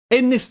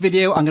In this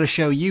video, I'm going to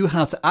show you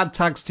how to add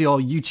tags to your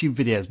YouTube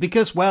videos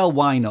because, well,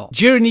 why not?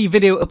 During the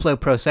video upload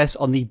process,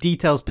 on the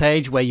details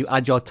page where you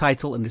add your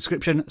title and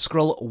description,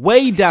 scroll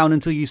way down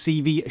until you see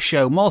the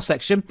show more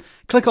section.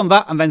 Click on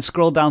that and then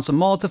scroll down some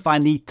more to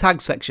find the tag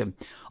section.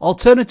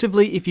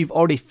 Alternatively, if you've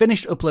already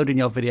finished uploading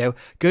your video,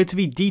 go to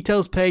the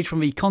details page from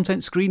the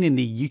content screen in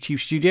the YouTube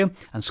studio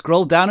and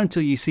scroll down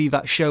until you see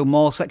that show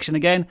more section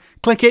again.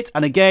 Click it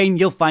and again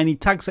you'll find the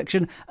tag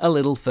section a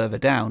little further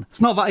down.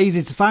 It's not that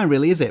easy to find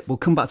really, is it? We'll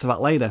come back to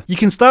that later. You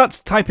can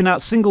start typing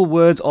out single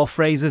words or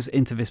phrases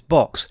into this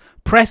box.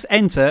 Press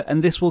enter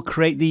and this will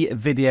create the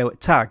video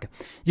tag.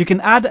 You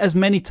can add as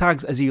many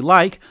tags as you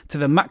like to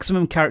the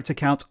maximum character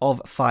count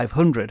of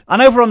 500.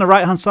 And over on the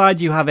right hand side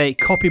you have a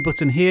copy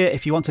button here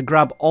if you want to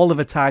grab all of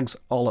the tags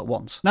all at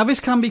once. Now this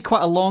can be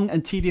quite a long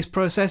and tedious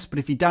process, but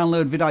if you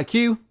download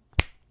vidIQ,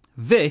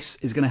 this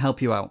is going to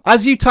help you out.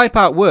 As you type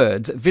out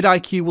words,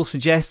 vidIQ will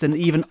suggest and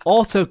even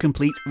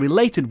autocomplete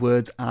related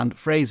words and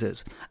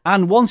phrases.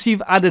 And once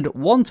you've added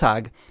one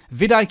tag,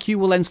 vidIQ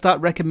will then start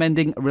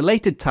recommending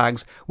related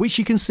tags which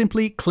you can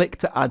simply click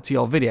to add to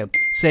your video,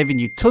 saving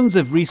you tons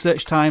of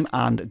research time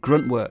and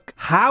grunt work.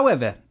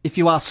 However, if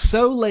you are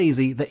so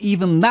lazy that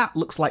even that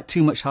looks like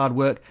too much hard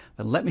work,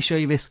 then let me show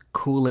you this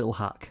cool little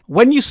hack.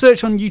 When you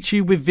search on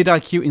YouTube with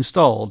vidIQ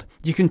installed,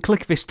 you can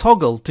click this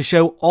toggle to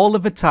show all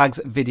of the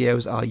tags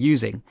videos are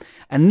using.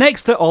 And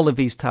next to all of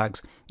these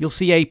tags, you'll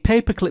see a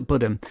paperclip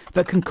button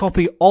that can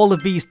copy all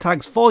of these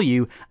tags for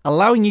you,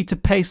 allowing you to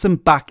paste them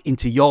back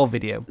into your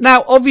video.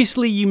 Now,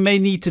 obviously you may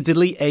need to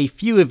delete a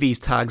few of these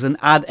tags and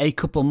add a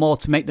couple more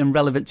to make them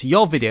relevant to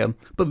your video,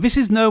 but this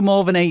is no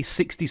more than a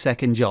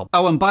 60-second job.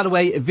 Oh, and by the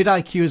way,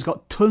 vidIQ has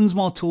got tons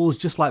more tools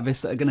just like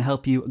this that are going to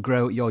help you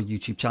grow your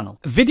YouTube channel.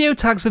 Video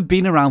tags have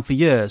been around for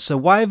years, so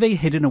why are they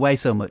hidden away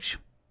so much?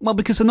 Well,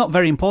 because they're not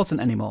very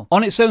important anymore.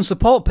 On its own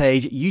support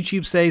page,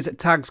 YouTube says that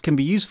tags can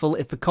be useful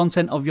if the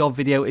content of your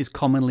video is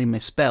commonly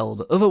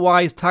misspelled.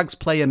 Otherwise, tags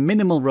play a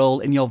minimal role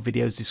in your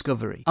video's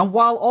discovery. And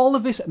while all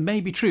of this may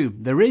be true,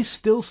 there is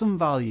still some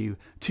value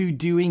to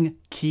doing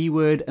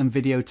keyword and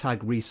video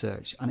tag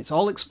research. And it's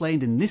all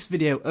explained in this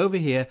video over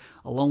here,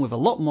 along with a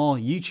lot more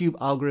YouTube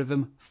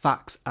algorithm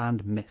facts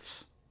and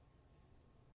myths.